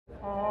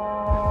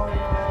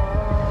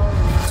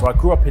So I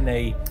grew up in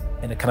a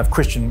kind of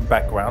Christian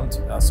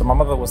background. So my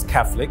mother was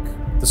Catholic.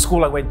 The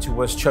school I went to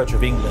was Church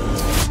of England.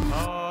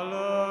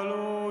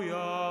 Hallelujah,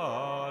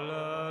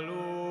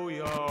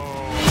 hallelujah.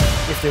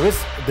 If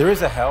there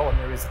is a hell and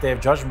there is a day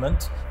of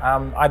judgment,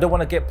 I don't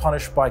want to get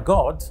punished by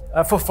God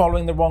for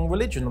following the wrong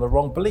religion or the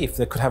wrong belief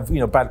that could have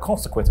bad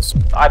consequences.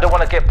 I don't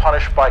want to get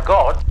punished by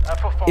God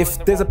for following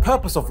if there's a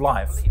purpose of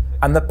life,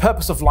 and the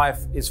purpose of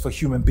life is for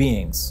human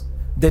beings,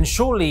 then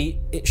surely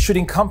it should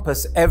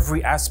encompass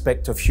every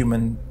aspect of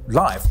human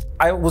life.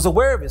 I was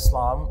aware of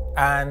Islam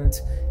and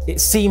it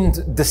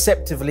seemed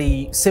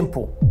deceptively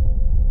simple.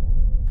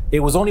 It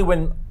was only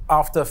when,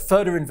 after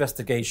further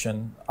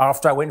investigation,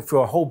 after I went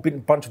through a whole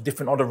bunch of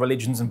different other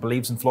religions and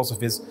beliefs and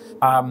philosophies,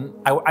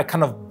 I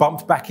kind of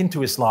bumped back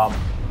into Islam.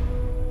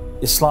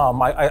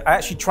 I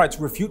actually tried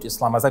to refute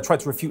Islam as I tried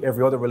to refute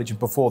every other religion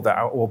before that,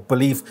 or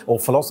belief or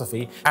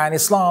philosophy. And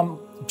Islam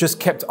just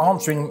kept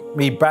answering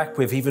me back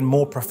with even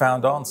more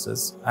profound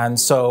answers. And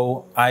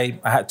so I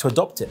had to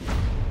adopt it.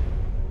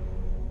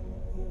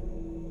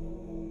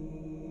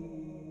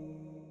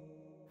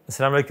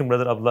 Assalamu alaikum,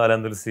 Brother Abdullah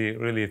Al-Andalusi.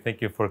 Really, thank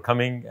you for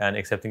coming and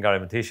accepting our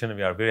invitation.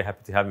 We are very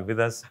happy to have you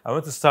with us. I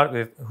want to start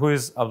with, who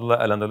is Abdullah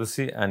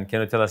Al-Andalusi, and can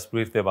you tell us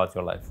briefly about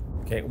your life?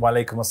 Okay, wa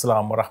alaikum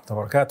assalam wa rahmatullahi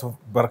wa barakatuh.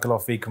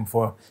 Barakallahu feekum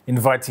for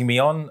inviting me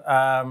on.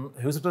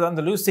 Who's Abdullah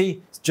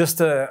Al-Andalusi? It's just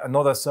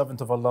another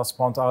servant of Allah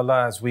subhanahu wa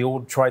ta'ala, as we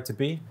all try to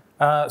be.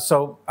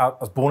 So I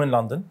was born in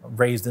London,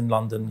 raised in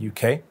London,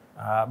 UK.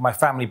 My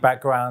family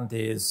background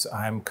is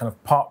I'm kind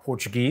of part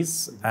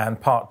Portuguese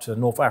and part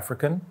North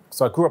African.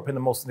 So I grew up in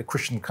the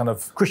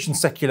Christian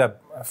secular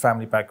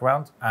family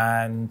background,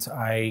 and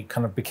I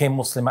kind of became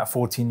Muslim at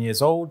 14 years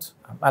old.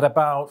 At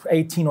about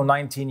 18 or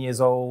 19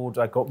 years old,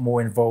 I got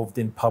more involved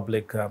in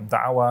public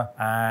da'wah,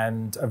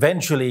 and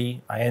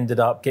eventually I ended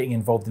up getting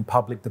involved in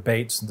public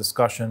debates and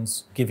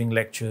discussions, giving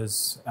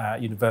lectures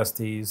at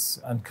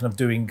universities, and kind of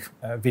doing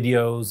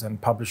videos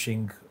and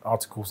publishing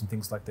articles and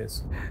things like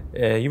this.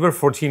 You were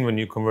 14 when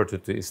you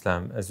converted to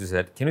Islam, as you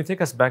said. Can you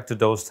take us back to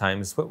those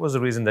times? What was the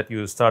reason that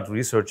you started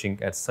researching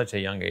at such a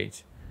young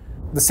age?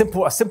 A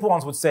simple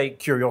answer would say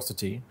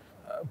curiosity,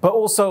 but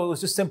also it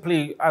was just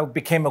simply I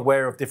became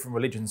aware of different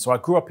religions. So I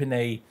grew up in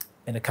a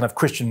kind of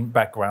Christian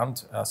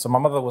background. So my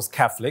mother was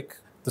Catholic.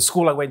 The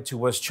school I went to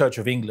was Church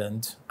of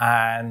England,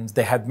 and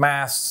they had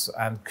mass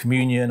and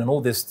communion and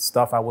all this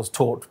stuff. I was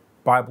taught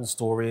Bible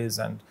stories,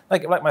 and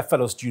like my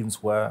fellow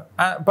students were.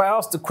 But I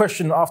asked the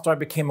question after I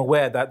became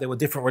aware that there were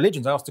different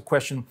religions. I asked the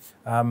question,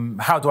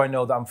 how do I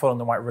know that I'm following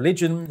the right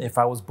religion? If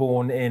I was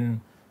born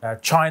in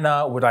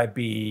China, would I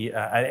be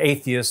an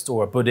atheist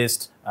or a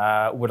Buddhist?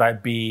 Would I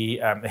be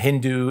a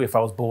Hindu if I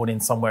was born in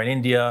somewhere in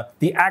India?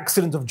 The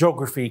accident of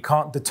geography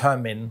can't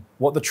determine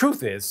what the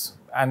truth is.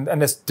 And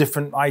there's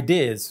different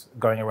ideas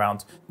going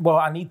around. Well,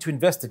 I need to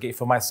investigate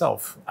for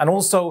myself. And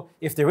also,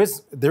 if there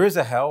is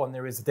a hell and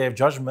there is a day of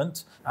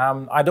judgment,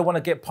 I don't want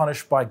to get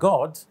punished by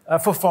God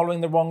for following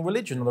the wrong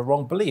religion or the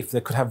wrong belief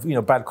that could have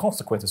bad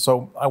consequences.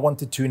 So I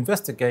wanted to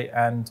investigate,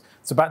 and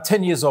it's about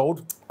 10 years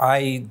old.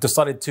 I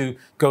decided to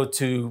go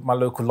to my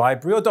local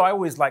library, although I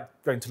always liked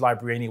going to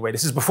library anyway.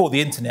 This is before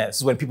the internet. This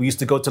is when people used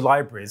to go to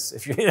libraries,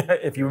 if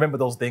you remember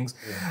those things.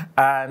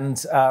 Yeah.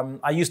 And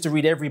I used to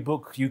read every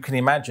book you can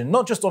imagine,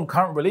 not just on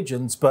current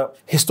religions, but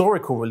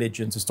historical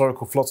religions,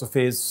 historical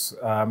philosophies.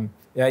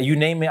 You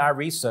name it, I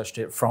researched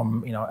it,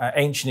 from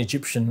ancient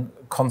Egyptian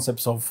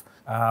concepts of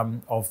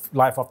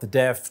life after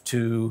death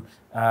to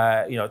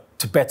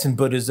Tibetan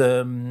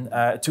Buddhism,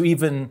 to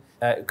even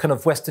kind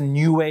of Western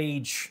New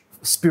Age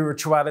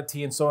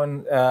spirituality and so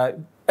on.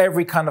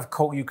 Every kind of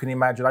cult you can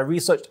imagine. I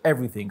researched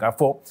everything. I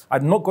thought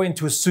I'm not going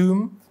to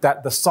assume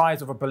that the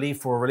size of a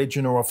belief or a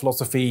religion or a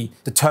philosophy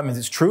determines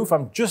its truth.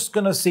 I'm just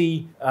going to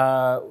see,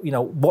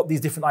 what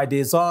these different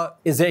ideas are.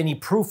 Is there any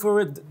proof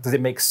for it? Does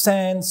it make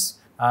sense?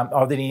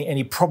 Are there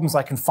any problems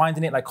I can find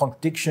in it, like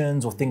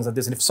contradictions or things like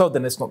this? And if so,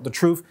 then it's not the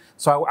truth.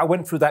 So I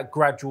went through that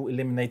gradual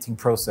eliminating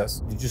process.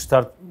 Did you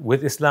start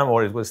with Islam,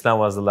 or Islam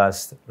was the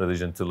last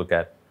religion to look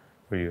at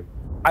for you?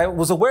 I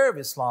was aware of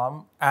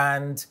Islam,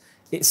 and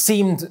it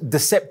seemed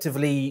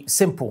deceptively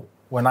simple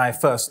when I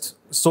first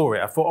saw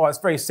it. I thought, it's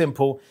very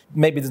simple.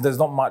 Maybe there's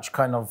not much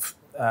kind of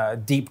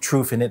deep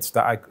truth in it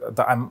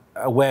that I'm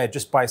aware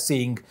just by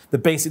seeing the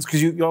basics.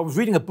 Because I was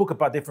reading a book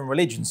about different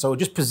religions, so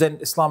just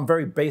present Islam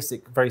very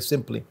basic, very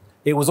simply.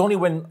 It was only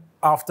when,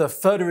 after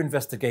further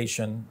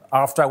investigation,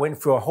 after I went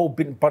through a whole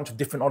bunch of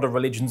different other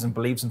religions and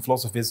beliefs and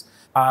philosophies,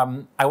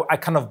 I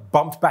kind of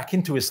bumped back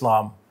into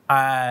Islam,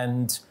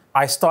 and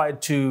I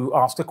started to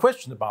ask a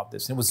question about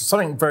this. And it was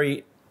something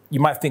very, you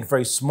might think,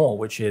 very small,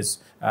 which is,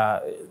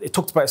 it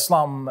talked about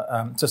Islam.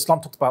 So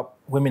Islam talked about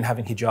women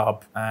having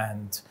hijab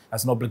and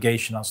as an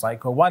obligation. I was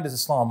like, well, why does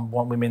Islam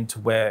want women to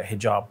wear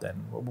hijab then?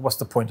 What's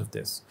the point of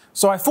this?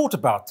 So I thought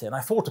about it, and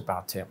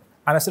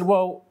I said,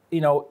 well,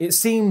 it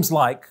seems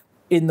like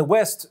in the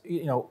West,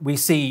 we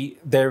see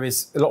there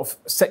is a lot of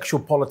sexual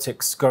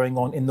politics going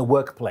on in the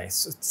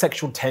workplace,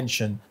 sexual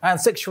tension, and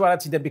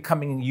sexuality, they're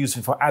becoming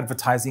used for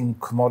advertising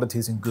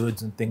commodities and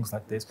goods and things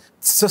like this.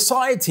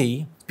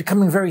 Society is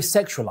becoming very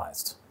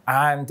sexualized.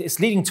 And it's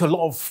leading to a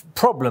lot of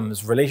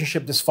problems,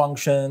 relationship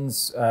dysfunctions,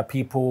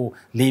 people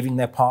leaving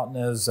their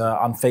partners,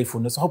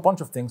 unfaithfulness, a whole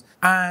bunch of things.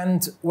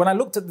 And when I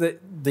looked at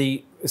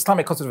the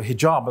Islamic concept of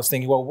hijab, I was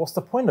thinking, well, what's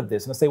the point of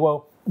this? And I say,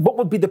 well, what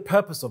would be the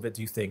purpose of it,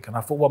 do you think? And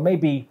I thought, well,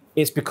 maybe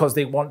it's because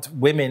they want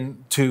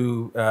women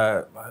to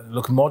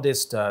look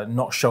modest,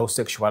 not show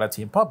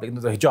sexuality in public,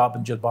 the hijab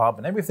and jilbab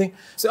and everything.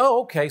 So,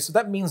 oh, okay, so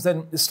that means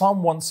then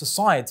Islam wants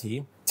society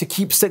to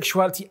keep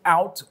sexuality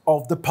out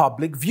of the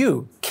public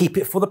view, keep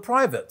it for the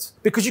private.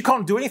 Because you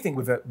can't do anything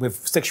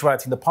with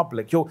sexuality in the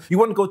public. You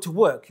want to go to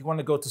work, you want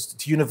to go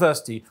to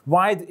university.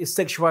 Why is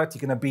sexuality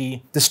going to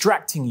be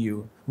distracting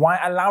you? Why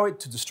allow it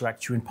to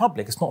distract you in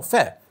public? It's not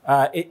fair.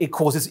 It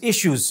causes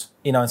issues,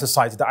 in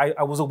society that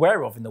I was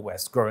aware of in the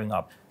West growing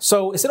up.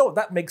 So I said, oh,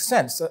 that makes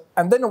sense.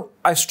 And then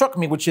it struck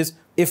me, which is,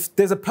 if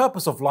there's a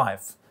purpose of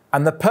life,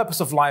 and the purpose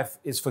of life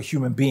is for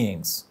human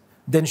beings,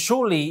 then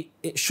surely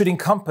it should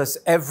encompass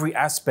every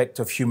aspect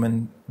of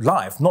human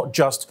life, not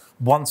just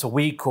once a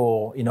week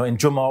or, in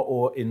Jummah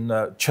or in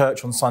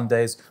church on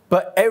Sundays,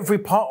 but every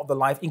part of the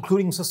life,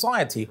 including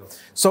society.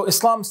 So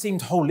Islam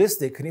seemed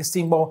holistic, and it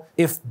seemed, well,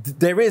 if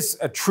there is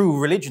a true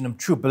religion and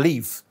true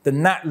belief,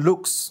 then that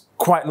looks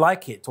quite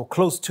like it or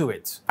close to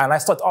it. And I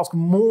started to ask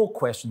more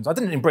questions. I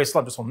didn't embrace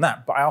Islam just on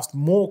that, but I asked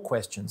more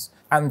questions,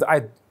 and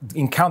I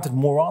encountered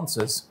more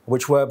answers,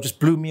 which just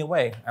blew me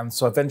away. And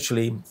so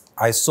eventually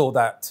I saw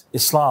that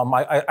Islam,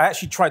 I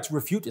actually tried to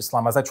refute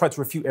Islam as I tried to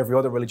refute every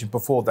other religion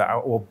before that,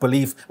 or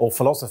belief or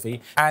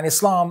philosophy. And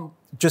Islam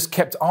just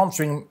kept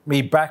answering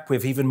me back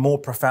with even more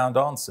profound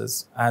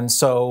answers. And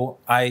so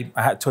I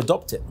had to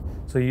adopt it.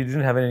 So you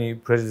didn't have any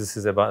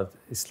prejudices about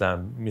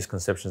Islam,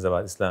 misconceptions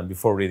about Islam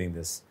before reading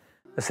this?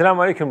 Assalamu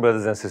alaikum,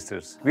 brothers and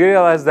sisters. We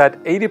realize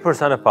that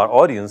 80% of our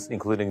audience,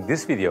 including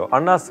this video, are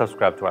not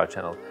subscribed to our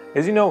channel.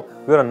 As you know,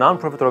 we are a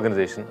non-profit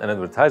organization and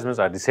advertisements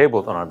are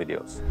disabled on our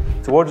videos.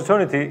 Towards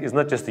Eternity is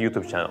not just a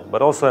YouTube channel,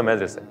 but also a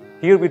madrasa.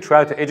 Here we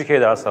try to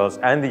educate ourselves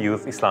and the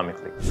youth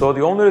Islamically. So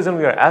the only reason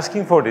we are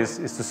asking for this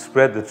is to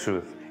spread the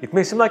truth. It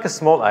may seem like a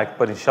small act,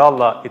 but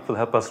inshallah, it will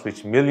help us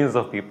reach millions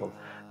of people.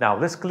 Now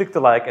let's click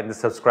the like and the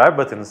subscribe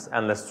buttons,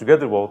 and let's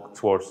together walk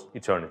towards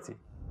eternity.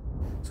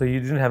 So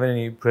you didn't have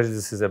any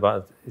prejudices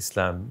about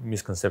Islam,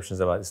 misconceptions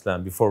about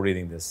Islam before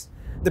reading this?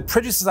 The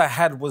prejudices I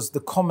had was the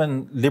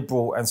common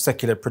liberal and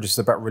secular prejudices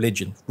about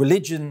religion.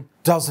 Religion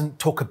doesn't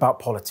talk about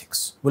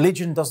politics.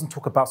 Religion doesn't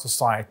talk about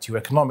society or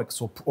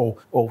economics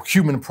or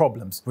human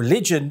problems.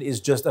 Religion is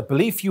just a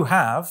belief you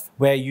have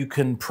where you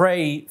can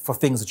pray for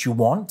things that you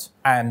want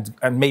and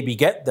maybe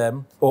get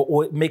them,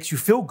 or it makes you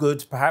feel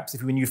good,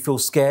 perhaps, when you feel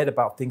scared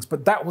about things.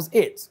 But that was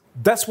it.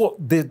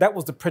 That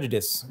was the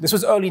prejudice. This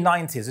was early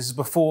 90s. This is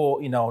before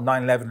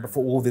 9/11,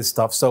 before all this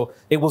stuff. So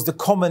it was the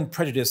common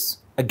prejudice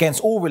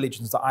against all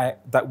religions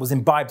that was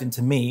imbibed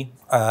into me,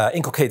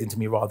 inculcated into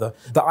me rather,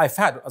 that I've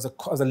had as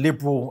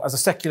a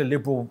secular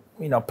liberal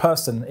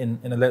person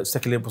in a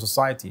secular liberal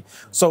society.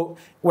 So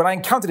when I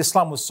encountered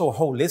Islam was so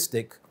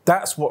holistic,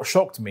 that's what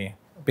shocked me,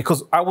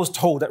 because I was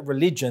told that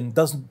religion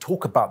doesn't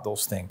talk about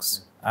those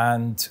things.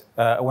 And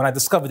when I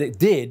discovered it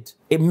did,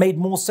 it made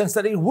more sense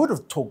that it would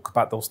have talked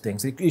about those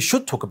things. It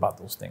should talk about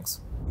those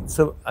things.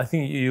 So I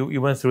think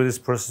you went through this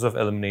process of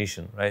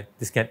elimination, right?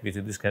 This can't be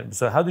true, this can't be.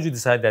 So how did you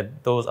decide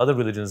that those other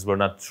religions were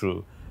not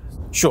true?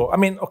 Sure. I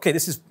mean, okay,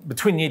 this is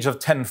between the age of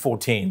 10 and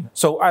 14.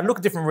 So I look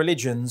at different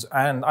religions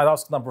and I'd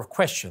ask a number of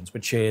questions,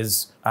 which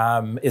is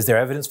there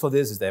evidence for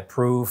this? Is there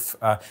proof?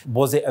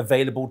 Was it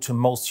available to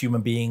most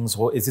human beings?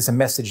 Or is this a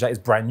message that is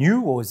brand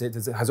new? Or has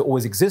it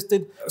always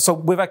existed? So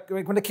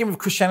when it came with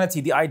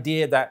Christianity, the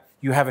idea that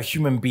you have a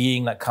human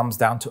being that comes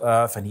down to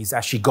earth and he's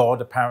actually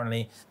God,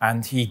 apparently,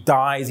 and he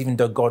dies even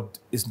though God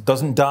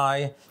doesn't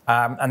die,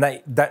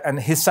 and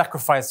his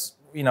sacrifice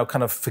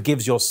kind of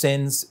forgives your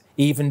sins,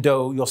 even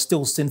though you're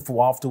still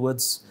sinful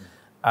afterwards,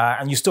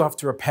 and you still have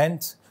to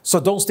repent. So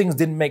those things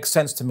didn't make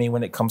sense to me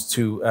when it comes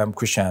to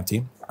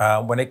Christianity.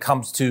 When it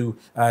comes to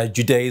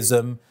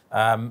Judaism,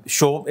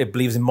 sure, it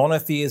believes in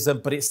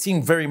monotheism, but it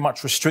seemed very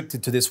much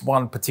restricted to this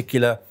one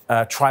particular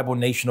tribal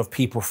nation of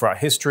people throughout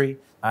history.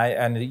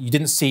 And you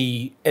didn't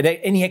see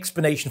any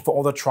explanation for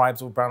other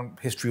tribes around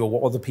history or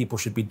what other people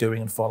should be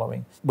doing and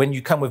following. When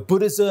you come with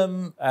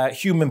Buddhism,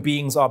 human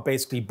beings are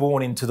basically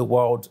born into the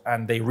world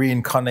and they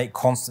reincarnate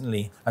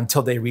constantly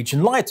until they reach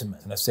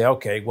enlightenment. And I say,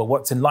 okay, well,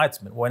 what's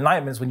enlightenment? Well,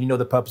 enlightenment is when you know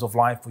the purpose of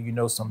life or you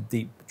know some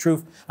deep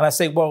truth. And I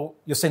say, well,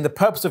 you're saying the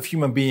purpose of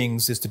human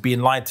beings is to be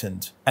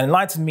enlightened. And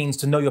enlightened means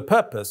to know your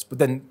purpose. But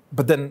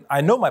then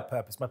I know my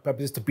purpose. My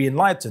purpose is to be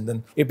enlightened.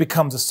 And it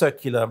becomes a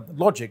circular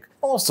logic.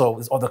 Also,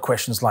 there's other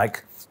questions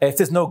like, if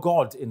there's no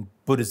God in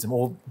Buddhism,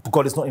 or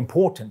God is not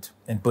important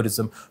in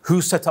Buddhism,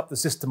 who set up the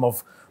system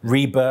of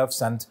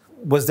rebirths? And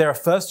was there a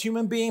first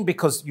human being?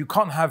 Because you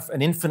can't have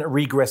an infinite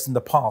regress in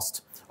the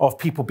past of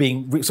people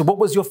being... So what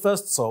was your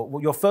first soul,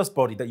 your first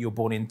body that you were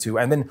born into?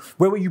 And then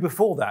where were you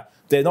before that?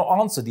 They're not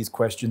answered these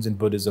questions in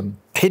Buddhism.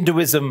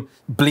 Hinduism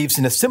believes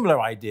in a similar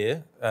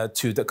idea,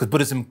 to that, because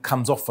Buddhism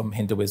comes off from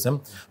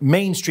Hinduism.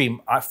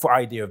 Mainstream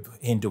idea of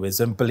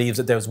Hinduism believes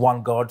that there's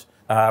one God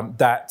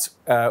that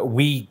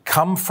we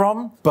come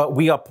from, but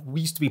we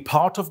used to be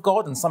part of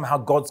God, and somehow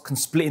God can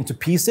split into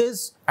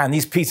pieces, and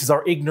these pieces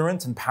are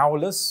ignorant and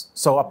powerless.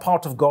 So a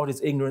part of God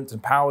is ignorant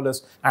and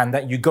powerless, and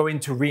that you go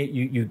into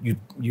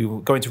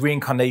you go into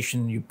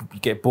reincarnation, you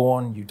get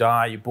born, you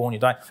die, you're born, you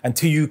die,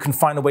 until you can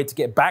find a way to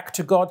get back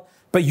to God.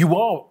 But you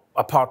are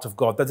a part of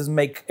God. That doesn't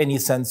make any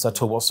sense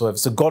at all whatsoever.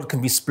 So God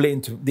can be split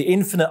into, the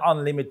infinite,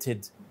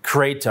 unlimited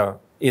creator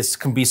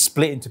can be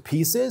split into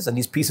pieces, and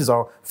these pieces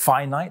are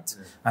finite,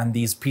 and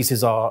these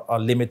pieces are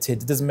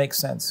limited. It doesn't make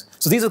sense.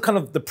 So these are kind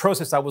of the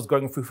process I was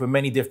going through for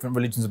many different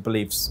religions and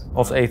beliefs.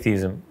 Also,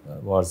 atheism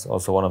was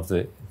also one of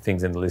the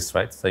things in the list,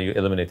 right? So you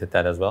eliminated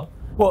that as well?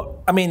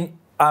 Well, I mean,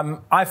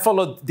 I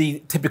followed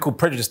the typical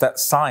prejudice that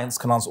science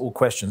can answer all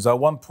questions. So at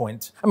one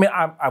point, I mean,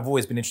 I've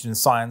always been interested in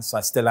science.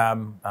 I still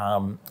am.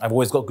 I've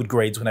always got good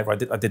grades whenever I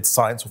did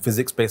science or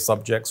physics-based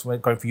subjects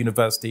when going for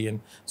university and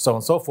so on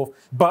and so forth.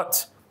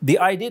 But the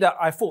idea that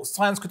I thought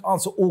science could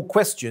answer all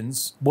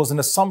questions was an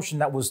assumption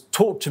that was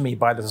taught to me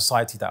by the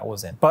society that I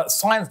was in. But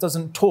science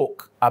doesn't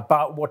talk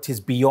about what is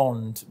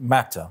beyond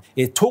matter.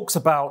 It talks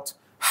about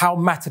how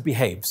matter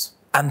behaves,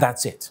 and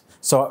that's it.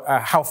 So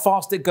how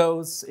fast it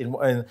goes,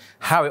 and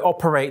how it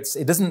operates.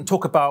 It doesn't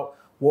talk about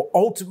what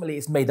ultimately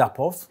it's made up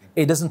of.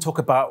 It doesn't talk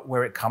about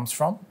where it comes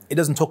from. It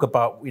doesn't talk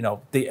about,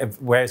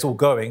 where it's all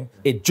going.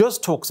 It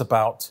just talks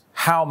about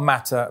how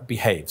matter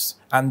behaves.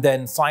 And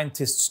then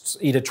scientists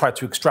either try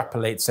to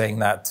extrapolate, saying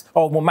that,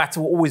 oh, well, matter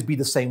will always be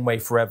the same way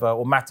forever,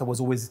 or matter was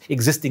always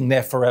existing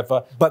there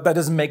forever. But that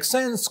doesn't make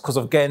sense because,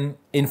 again,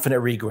 infinite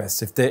regress.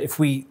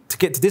 To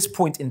get to this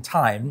point in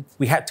time,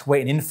 we had to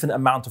wait an infinite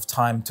amount of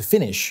time to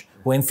finish.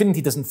 Well, infinity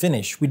doesn't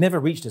finish. We never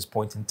reach this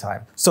point in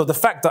time. So the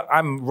fact that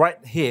I'm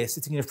right here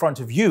sitting in front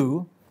of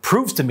you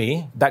proves to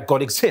me that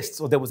God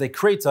exists, or there was a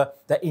creator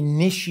that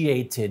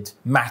initiated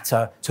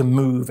matter to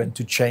move and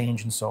to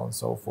change and so on and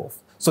so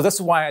forth. So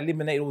that's why I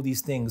eliminate all these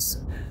things.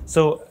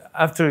 So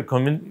after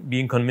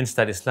being convinced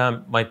that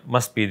Islam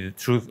must be the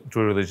true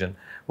religion,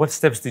 what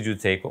steps did you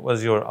take? What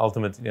was your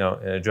ultimate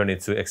journey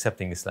to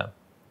accepting Islam?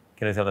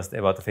 Can you tell us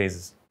about the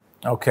phases?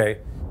 Okay.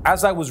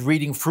 As I was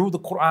reading through the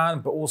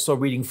Quran, but also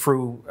reading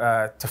through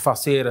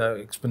tafsir,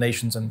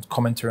 explanations and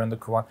commentary on the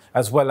Quran,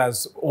 as well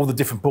as all the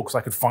different books I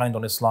could find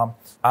on Islam,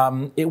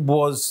 it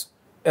was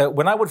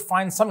when I would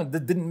find something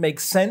that didn't make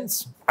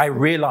sense, I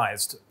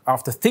realized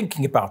after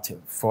thinking about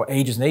it for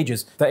ages and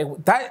ages that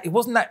it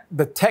wasn't that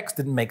the text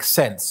didn't make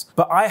sense,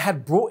 but I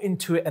had brought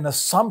into it an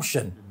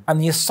assumption, and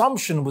the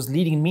assumption was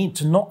leading me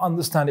to not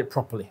understand it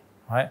properly,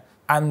 right?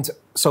 And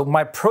so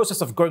my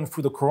process of going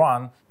through the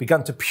Quran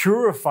began to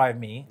purify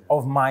me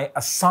of my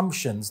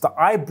assumptions that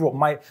I brought,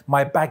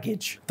 my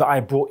baggage that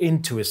I brought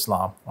into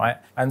Islam, right?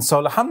 And so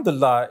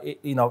alhamdulillah,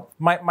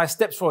 my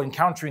steps for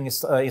encountering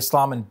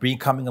Islam and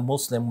becoming a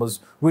Muslim was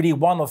really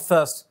one of,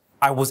 first,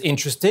 I was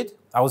interested,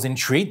 I was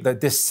intrigued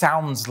that this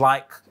sounds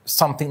like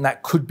something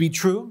that could be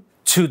true.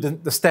 To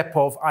the step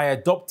of I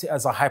adopt it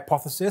as a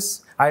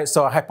hypothesis.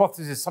 So a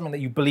hypothesis is something that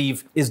you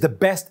believe is the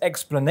best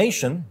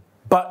explanation,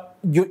 but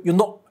you're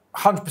not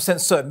 100%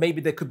 certain.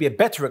 Maybe there could be a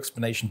better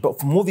explanation, but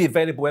from all the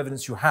available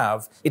evidence you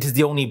have, it's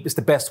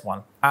the best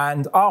one.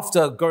 And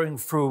after going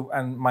through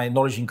and my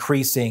knowledge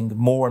increasing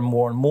more and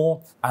more and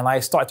more, and I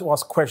started to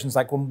ask questions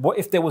like, well, what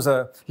if there was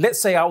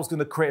let's say I was going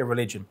to create a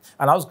religion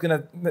and I was going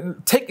to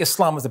take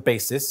Islam as a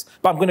basis,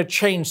 but I'm going to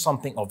change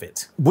something of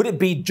it. Would it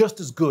be just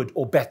as good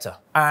or better?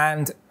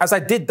 And as I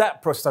did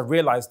that process, I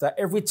realized that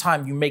every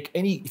time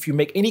if you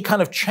make any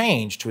kind of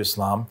change to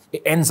Islam,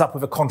 it ends up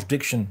with a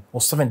contradiction or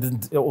something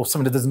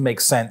that doesn't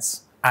make sense.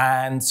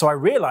 And so I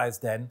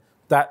realized then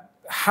that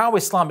how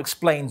Islam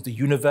explains the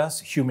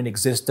universe, human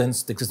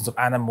existence, the existence of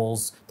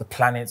animals, the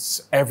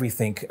planets,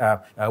 everything,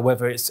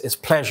 whether it's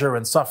pleasure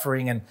and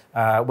suffering, and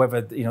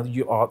whether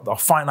our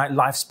finite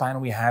lifespan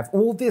we have,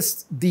 all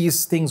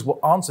these things were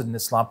answered in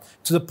Islam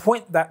to the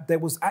point that there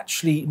was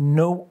actually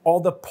no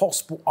other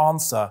possible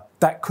answer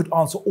that could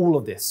answer all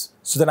of this.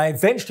 So then I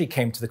eventually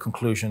came to the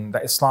conclusion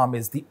that Islam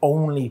is the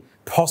only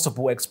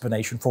possible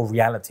explanation for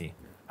reality.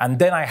 And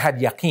then I had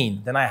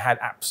yaqeen, then I had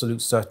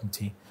absolute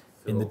certainty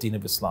in the deen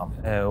of Islam.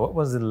 What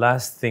was the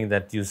last thing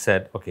that you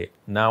said, okay,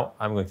 now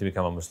I'm going to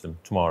become a Muslim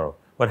tomorrow?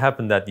 What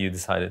happened that you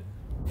decided?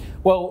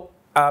 Well,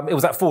 it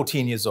was at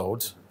 14 years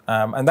old.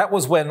 And that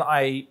was when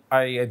I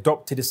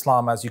adopted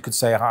Islam as, you could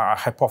say, a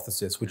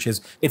hypothesis, which is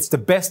it's the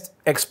best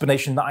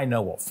explanation that I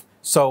know of.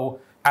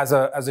 So as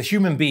a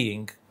human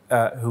being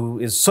who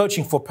is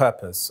searching for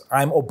purpose,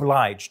 I'm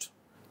obliged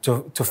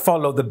to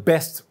follow the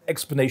best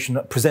explanation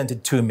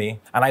presented to me,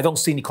 and I don't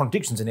see any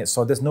contradictions in it,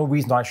 so there's no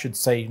reason I should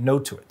say no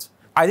to it.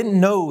 I didn't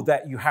know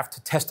that you have to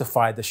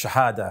testify the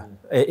shahada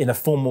in a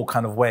formal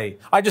kind of way.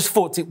 I just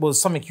thought it was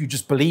something you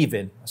just believe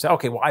in. I said,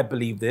 okay, well, I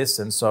believe this,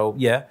 and so,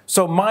 yeah.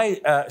 So my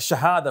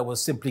shahada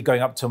was simply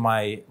going up to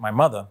my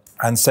mother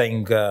and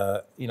saying,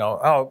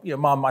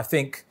 Mom, I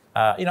think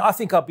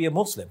I'll be a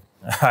Muslim.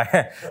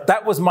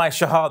 That was my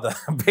shahada,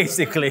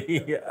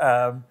 basically.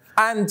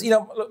 And,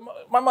 look,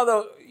 my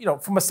mother,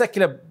 from a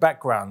secular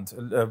background,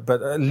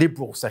 but a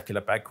liberal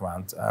secular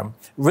background,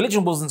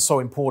 religion wasn't so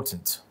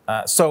important.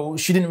 So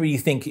she didn't really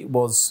think it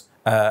was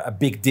a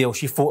big deal.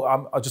 She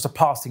thought just a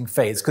passing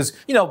phase. Because,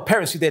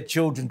 parents see their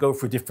children go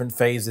through different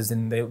phases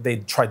and they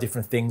try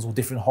different things or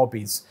different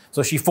hobbies.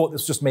 So she thought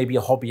this was just maybe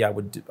a hobby I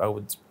would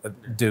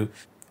do.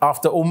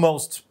 After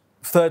almost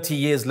 30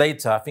 years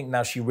later, I think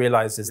now she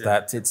realizes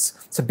that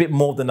it's a bit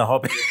more than a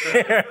hobby.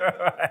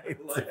 Right?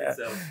 Life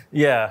itself.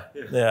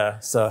 Yeah.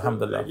 So,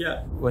 alhamdulillah.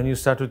 Yeah. When you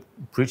started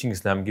preaching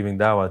Islam, giving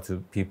dawah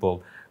to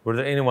people, were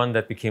there anyone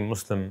that became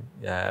Muslim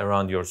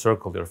around your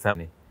circle, your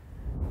family?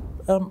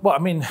 Well, I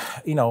mean,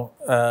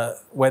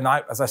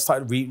 as I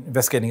started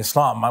investigating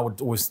Islam, I would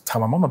always tell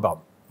my mom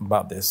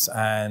about this,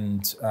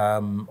 and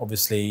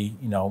obviously,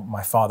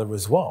 my father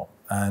as well.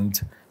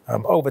 And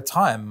over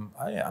time,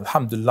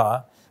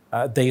 alhamdulillah,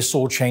 they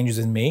saw changes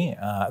in me.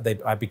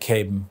 I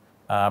became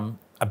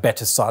a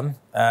better son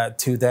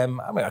to them.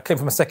 I mean, I came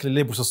from a secular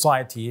liberal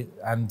society,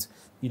 and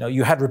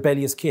you had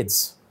rebellious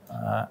kids,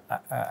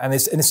 and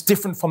it's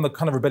different from the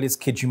kind of rebellious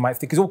kids you might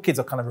think, because all kids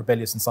are kind of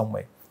rebellious in some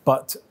way.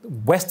 But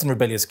Western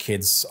rebellious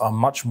kids are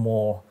much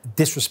more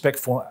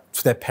disrespectful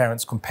to their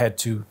parents compared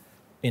to,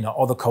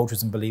 other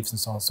cultures and beliefs and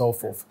so on and so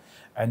forth.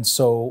 And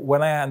so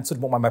when I answered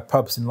what my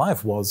purpose in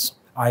life was,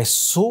 I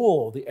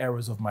saw the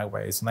errors of my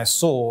ways, and I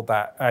saw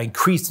that I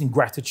increased in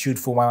gratitude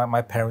for what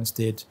my parents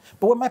did.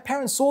 But when my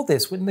parents saw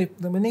this, when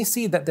they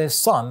see that their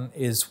son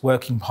is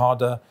working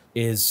harder,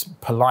 is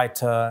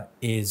politer,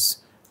 is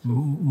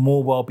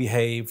more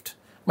well-behaved,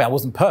 I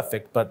wasn't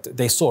perfect, but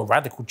they saw a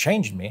radical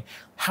change in me.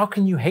 How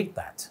can you hate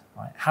that?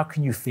 Right? How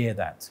can you fear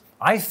that?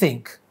 I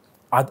think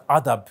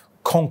adab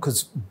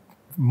conquers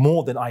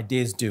more than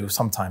ideas do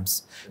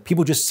sometimes.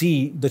 People just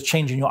see the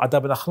change in your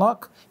adab and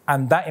akhlaq,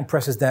 and that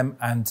impresses them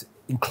and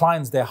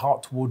inclines their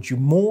heart towards you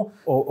more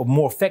or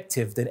more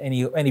effective than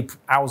any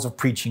hours of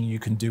preaching you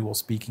can do or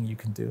speaking you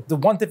can do. The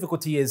one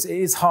difficulty is it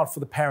is hard for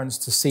the parents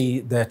to see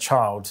their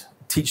child,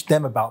 teach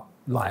them about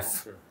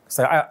life.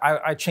 So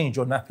I changed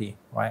your nappy,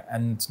 right?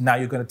 And now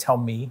you're going to tell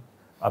me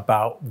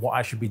about what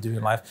I should be doing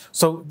in life.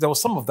 So there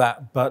was some of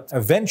that, but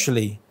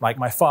eventually, like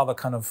my father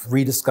kind of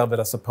rediscovered,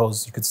 I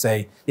suppose you could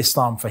say,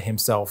 Islam for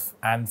himself.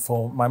 And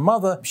for my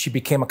mother, she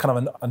became a kind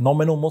of a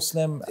nominal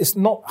Muslim. It's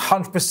not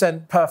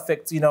 100%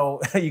 perfect,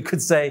 you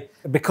could say,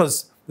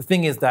 because the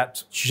thing is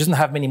that she doesn't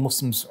have many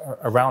Muslims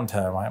around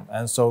her, right?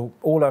 And so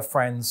all her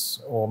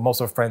friends, or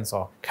most of her friends,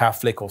 are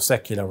Catholic or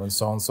secular and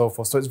so on and so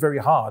forth. So it's very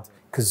hard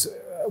because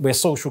we're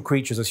social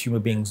creatures as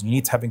human beings. You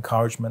need to have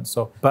encouragement.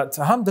 But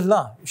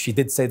alhamdulillah, she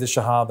did say the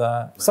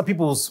shahada. Some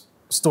people's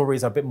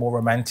stories are a bit more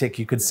romantic,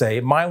 you could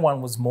say. My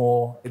one was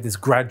more this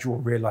gradual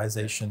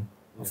realization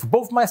for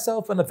both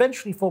myself and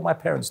eventually for my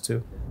parents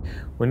too.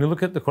 When you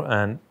look at the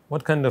Quran,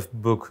 what kind of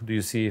book do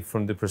you see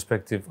from the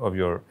perspective of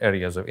your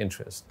areas of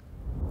interest?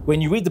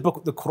 When you read the book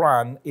of the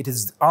Quran, it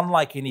is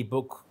unlike any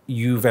book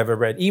you've ever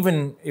read.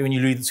 Even when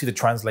you see the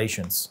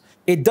translations,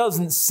 it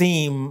doesn't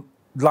seem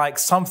like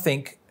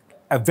something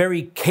a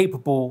very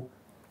capable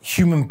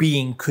human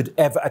being could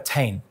ever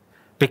attain.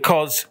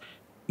 Because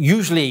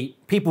usually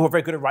people who are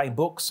very good at writing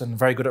books and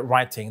very good at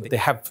writing, they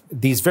have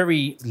these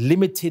very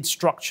limited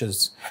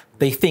structures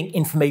they think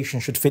information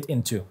should fit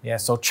into. Yeah,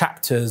 so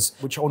chapters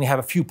which only have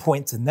a few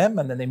points in them,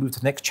 and then they move to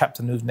the next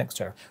chapter and move to the next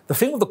chapter. The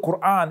thing with the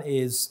Quran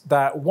is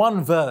that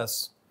one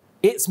verse,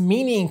 its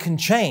meaning can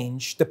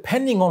change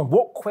depending on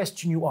what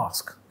question you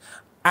ask.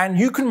 And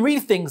you can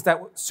read things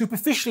that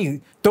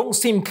superficially don't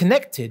seem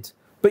connected,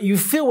 but you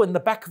feel in the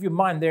back of your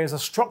mind there is a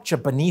structure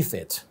beneath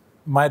it.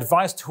 My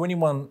advice to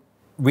anyone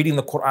reading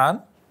the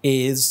Quran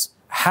is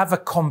have a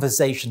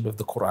conversation with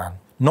the Quran,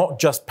 not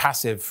just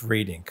passive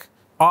reading.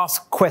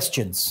 Ask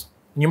questions.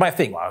 And you might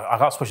think, well, I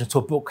ask questions to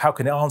a book, how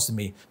can it answer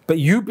me? But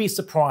you'd be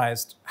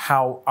surprised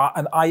how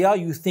an ayah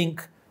you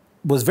think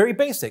was very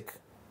basic,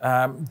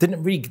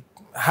 didn't really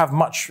have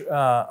much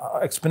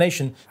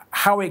explanation,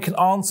 how it can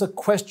answer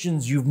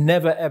questions you've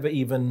never ever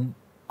even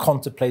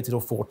contemplated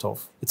or thought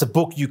of. It's a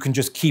book you can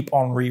just keep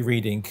on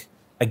rereading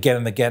again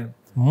and again.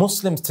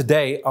 Muslims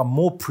today are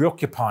more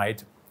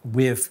preoccupied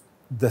with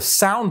the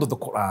sound of the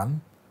Quran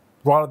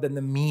rather than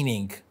the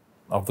meaning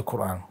of the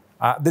Quran.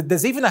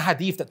 There's even a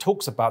hadith that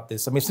talks about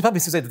this. I mean, some people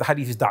say that the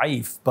hadith is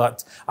da'if,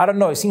 but I don't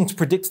know, it seems to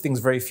predict things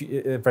very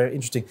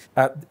interesting.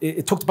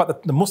 It talked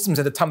about the Muslims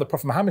at the time of the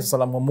Prophet Muhammad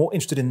were more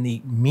interested in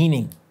the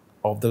meaning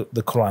of the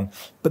Quran.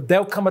 But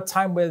there'll come a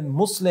time when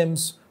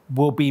Muslims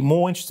will be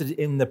more interested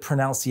in the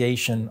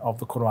pronunciation of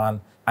the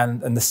Quran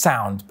and the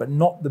sound, but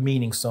not the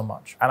meaning so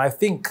much. And I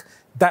think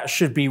that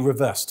should be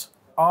reversed.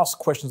 Ask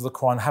questions of the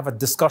Quran, have a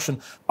discussion.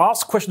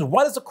 Ask questions,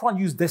 why does the Quran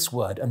use this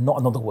word and not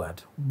another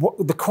word?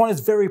 The Quran is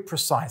very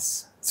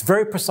precise. It's a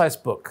very precise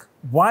book.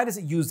 Why does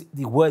it use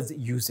the words it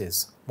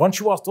uses? Once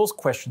you ask those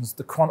questions,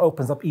 the Quran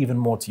opens up even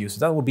more to you. So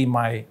that would be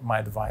my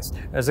advice.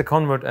 As a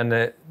convert and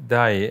a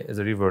da'i, as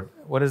a revert,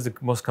 what is the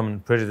most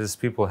common prejudice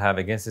people have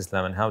against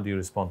Islam, and how do you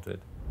respond to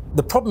it?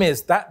 The problem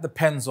is that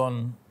depends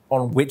on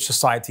which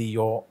society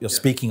you're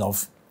speaking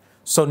of.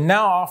 So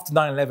now after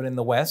 9/11 in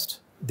the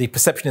West, the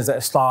perception is that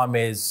Islam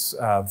is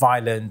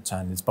violent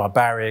and it's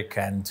barbaric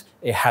and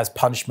it has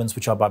punishments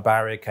which are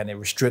barbaric and it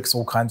restricts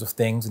all kinds of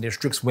things and it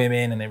restricts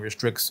women and it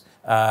restricts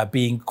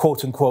being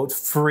quote unquote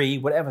free,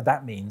 whatever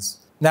that means.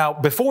 Now,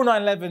 before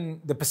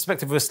 9/11, the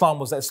perspective of Islam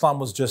was that Islam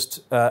was just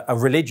a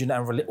religion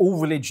and all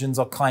religions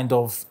are kind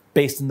of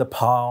based in the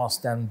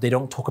past and they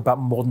don't talk about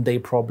modern day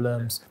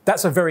problems.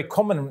 That's a very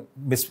common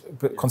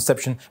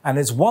misconception and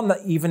it's one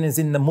that even is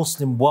in the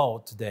Muslim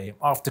world today.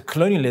 After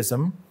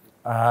colonialism,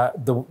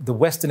 the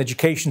Western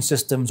education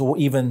systems or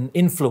even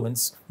influence,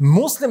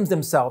 Muslims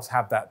themselves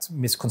have that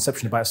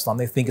misconception about Islam.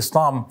 They think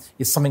Islam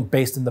is something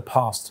based in the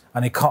past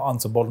and it can't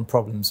answer modern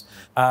problems.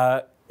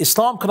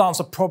 Islam can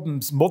answer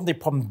problems, modern day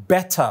problems,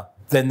 better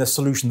than the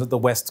solution that the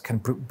West can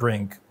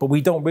bring. But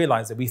we don't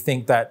realize it. We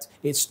think that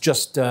it's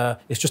just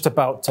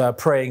about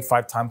praying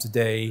 5 times a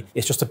day.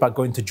 It's just about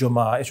going to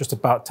Jummah. It's just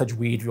about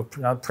tajweed, your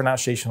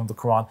pronunciation of the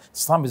Quran.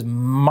 Islam is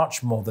much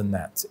more than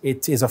that.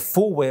 It is a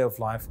full way of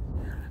life.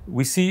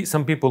 We see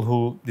some people who,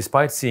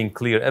 despite seeing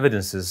clear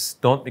evidences,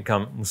 don't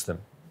become Muslim.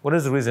 What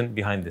is the reason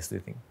behind this, do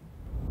you think?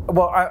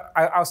 Well,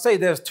 I'll say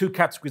there's 2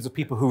 categories of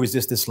people who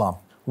resist Islam.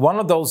 One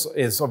of those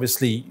is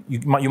obviously,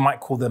 you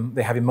might call them,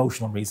 they have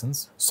emotional reasons.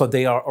 So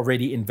they are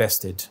already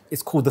invested.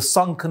 It's called the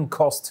sunken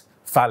cost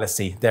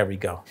fallacy. There we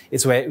go.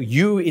 It's where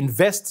you've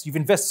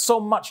invested so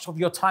much of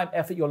your time,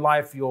 effort, your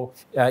life,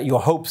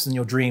 your hopes and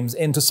your dreams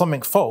into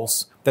something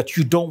false that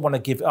you don't want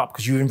to give up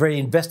because you've already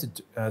invested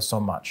so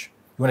much.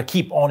 You want to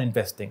keep on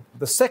investing.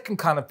 The second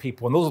kind of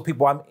people, and those are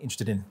people I'm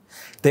interested in,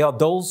 they are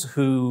those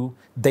who,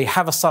 they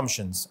have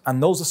assumptions, and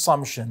those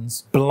assumptions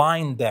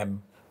blind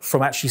them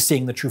from actually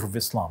seeing the truth of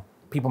Islam.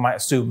 People might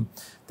assume,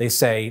 they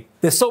say,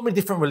 there's so many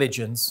different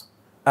religions,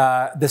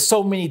 there's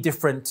so many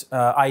different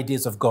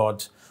ideas of God,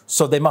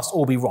 so they must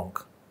all be wrong,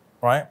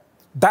 right?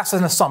 That's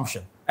an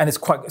assumption, and it's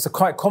a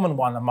quite common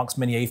one amongst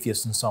many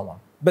atheists and so on.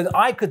 But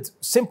I could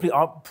simply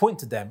point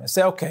to them and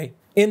say, okay,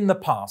 in the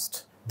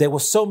past, there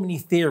were so many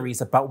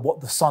theories about what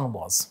the sun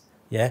was.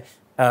 Yeah,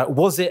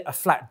 was it a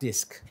flat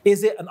disk?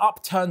 Is it an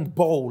upturned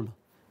bowl,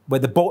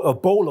 a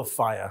bowl of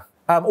fire,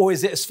 or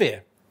is it a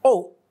sphere?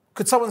 Oh,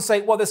 could someone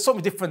say, well, there's so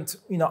many different,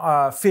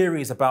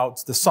 theories about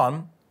the sun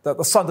that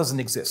the sun doesn't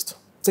exist?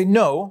 Say,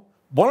 no,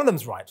 one of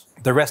them's right.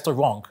 The rest are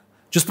wrong.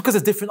 Just because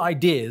there's different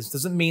ideas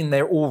doesn't mean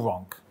they're all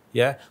wrong.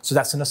 Yeah, so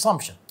that's an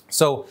assumption.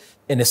 So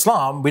in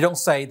Islam, we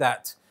don't say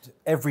that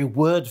every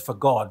word for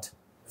God,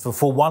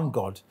 for one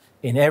God,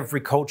 in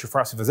every culture for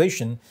our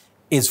civilization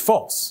is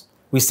false.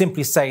 We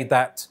simply say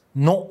that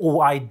not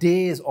all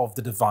ideas of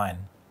the divine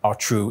are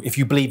true. If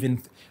you believe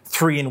in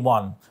 3 in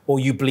 1, or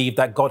you believe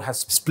that God has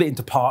split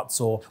into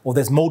parts, or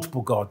there's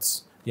multiple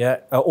gods, yeah,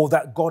 or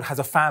that God has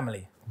a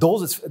family,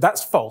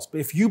 that's false. But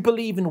if you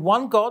believe in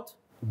one God,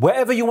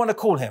 whatever you want to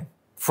call him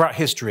throughout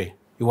history,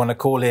 you want to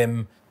call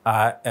him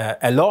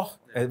Eloh,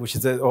 which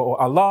is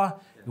or Allah,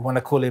 you want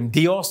to call him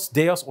Dios,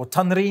 or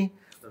Tanri,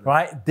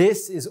 right?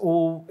 This is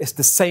all, it's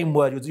the same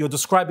word. You're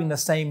describing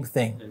the same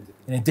thing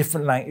in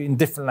different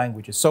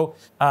languages. So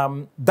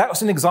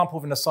that's an example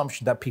of an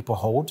assumption that people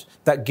hold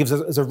that gives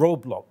us as a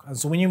roadblock. And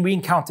so when we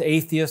encounter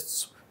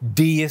atheists,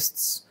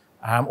 deists,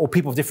 or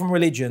people of different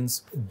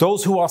religions,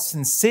 those who are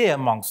sincere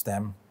amongst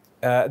them,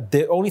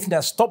 the only thing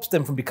that stops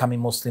them from becoming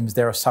Muslims is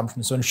their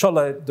assumptions. So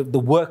inshallah, the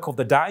work of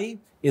the da'i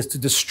is to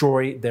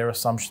destroy their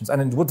assumptions.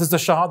 And then what does the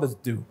shahada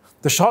do?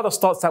 The shahada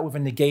starts out with a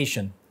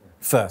negation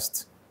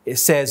first. It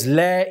says,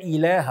 La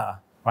ilaha,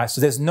 right?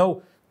 So there's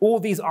all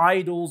these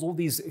idols, all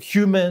these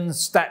humans,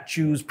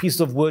 statues, pieces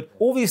of wood,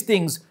 all these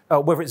things,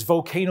 whether it's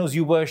volcanoes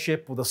you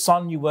worship, or the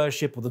sun you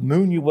worship, or the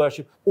moon you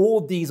worship, all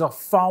these are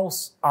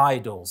false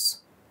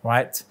idols,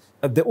 right?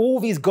 All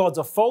these gods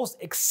are false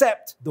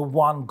except the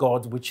one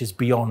God which is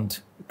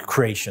beyond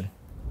creation.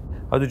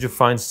 How did you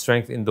find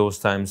strength in those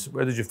times?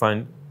 Where did you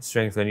find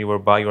strength when you were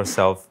by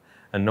yourself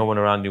and no one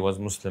around you was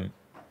Muslim?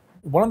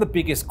 One of the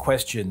biggest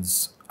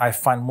questions I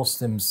find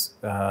Muslims,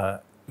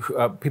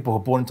 people who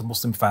are born into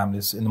Muslim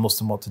families in the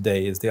Muslim world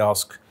today, is they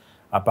ask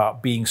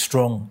about being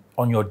strong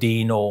on your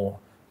deen, or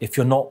if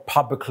you're not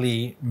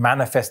publicly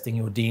manifesting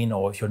your deen,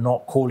 or if you're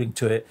not calling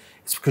to it,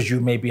 it's because you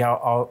maybe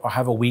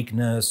have a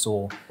weakness,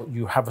 or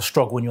you have a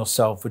struggle in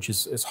yourself, which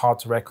is hard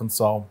to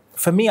reconcile.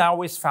 For me, I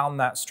always found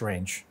that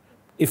strange.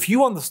 If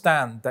you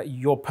understand that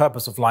your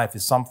purpose of life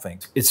is something,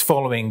 it's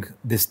following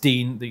this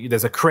deen,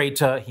 there's a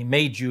creator, he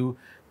made you,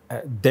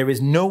 there is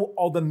no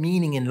other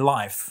meaning in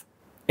life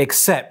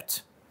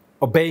except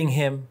obeying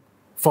him,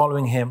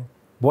 following him,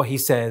 what he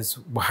says,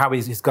 how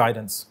is his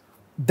guidance,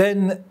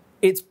 then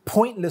it's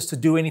pointless to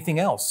do anything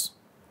else.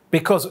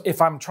 Because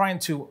if I'm trying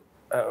to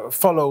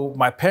follow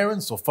my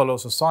parents or follow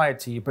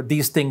society, but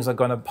these things are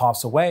going to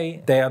pass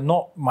away, they are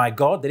not my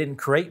God, they didn't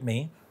create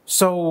me,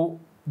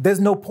 so there's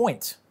no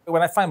point.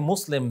 When I find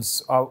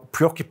Muslims are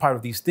preoccupied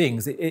with these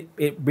things,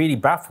 it really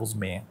baffles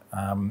me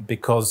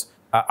because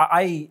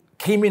I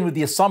came in with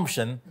the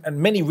assumption, and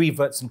many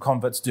reverts and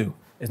converts do,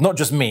 It's not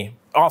just me.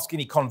 Ask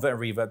any convert or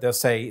revert, they'll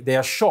say they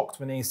are shocked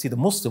when they see the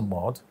Muslim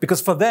world,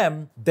 because for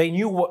them, they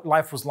knew what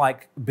life was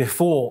like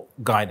before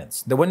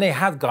guidance. That when they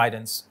had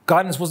guidance,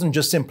 guidance wasn't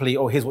just simply,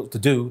 oh, here's what to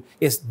do.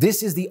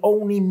 This is the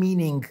only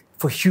meaning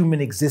for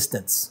human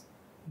existence.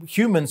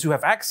 Humans who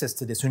have access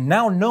to this, who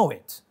now know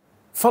it,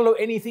 follow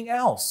anything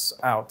else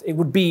out. It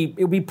would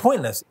be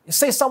pointless.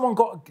 Say someone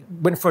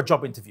went for a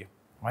job interview,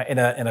 right, in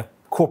a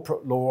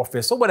corporate law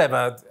office or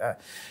whatever.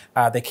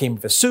 They came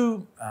with a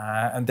suit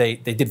and they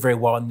did very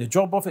well in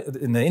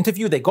the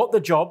interview. They got the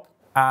job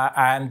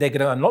and they're going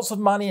to earn lots of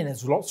money and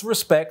there's lots of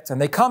respect.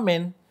 And they come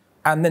in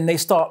and then they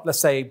start, let's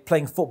say,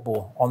 playing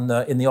football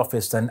in the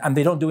office and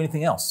they don't do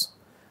anything else.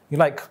 You're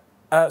like,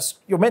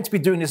 you're meant to be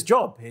doing this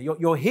job here.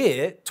 You're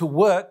here to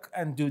work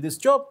and do this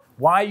job.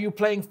 Why are you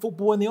playing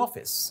football in the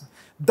office?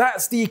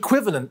 That's the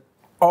equivalent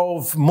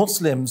of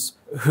Muslims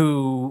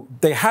who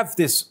they have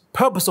this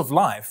purpose of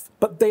life,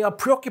 but they are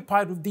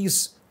preoccupied with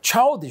these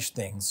childish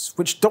things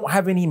which don't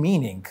have any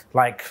meaning,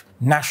 like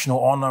national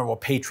honor or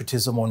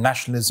patriotism or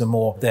nationalism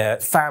or their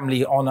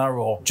family honor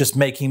or just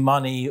making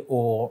money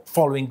or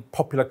following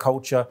popular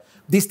culture.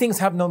 These things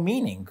have no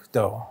meaning,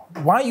 though.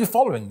 Why are you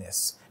following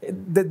this?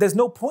 There's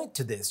no point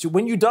to this.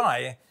 When you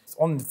die,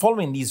 on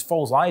following these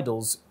false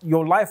idols,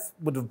 your life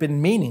would have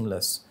been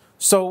meaningless.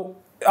 So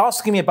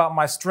asking me about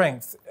my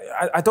strength,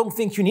 I don't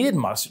think you needed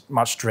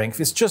much strength.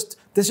 It's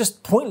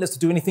just pointless to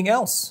do anything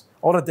else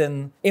other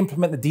than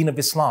implement the Deen of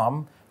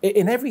Islam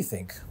in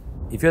everything.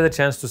 If you had a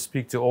chance to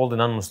speak to all the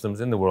non-Muslims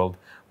in the world,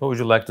 what would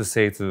you like to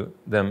say to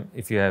them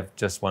if you have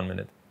just 1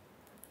 minute?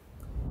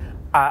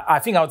 I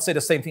think I would say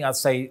the same thing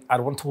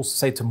I'd want to also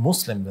say to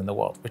Muslims in the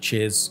world, which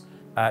is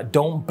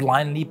don't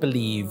blindly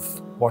believe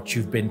what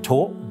you've been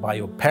taught by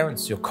your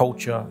parents, your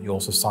culture,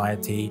 your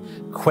society.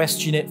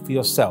 Question it for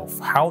yourself.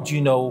 How do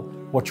you know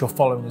what you're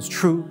following is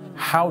true?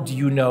 How do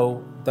you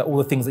know that all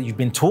the things that you've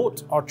been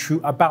taught are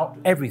true about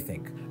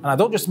everything? And I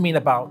don't just mean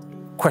about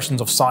questions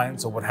of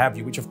science or what have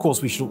you, which of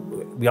course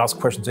we ask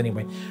questions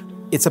anyway.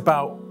 It's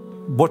about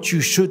what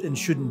you should and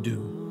shouldn't do.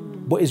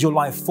 What is your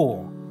life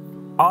for?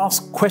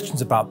 Ask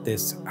questions about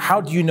this. How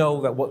do you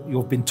know that what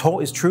you've been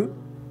taught is true?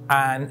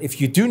 And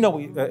if you do know,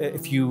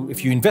 if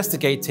you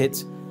investigate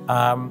it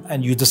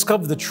and you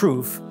discover the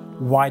truth,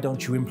 why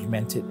don't you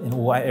implement it in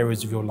all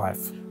areas of your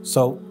life?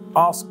 So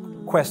ask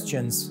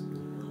questions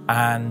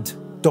and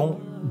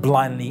don't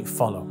blindly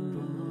follow.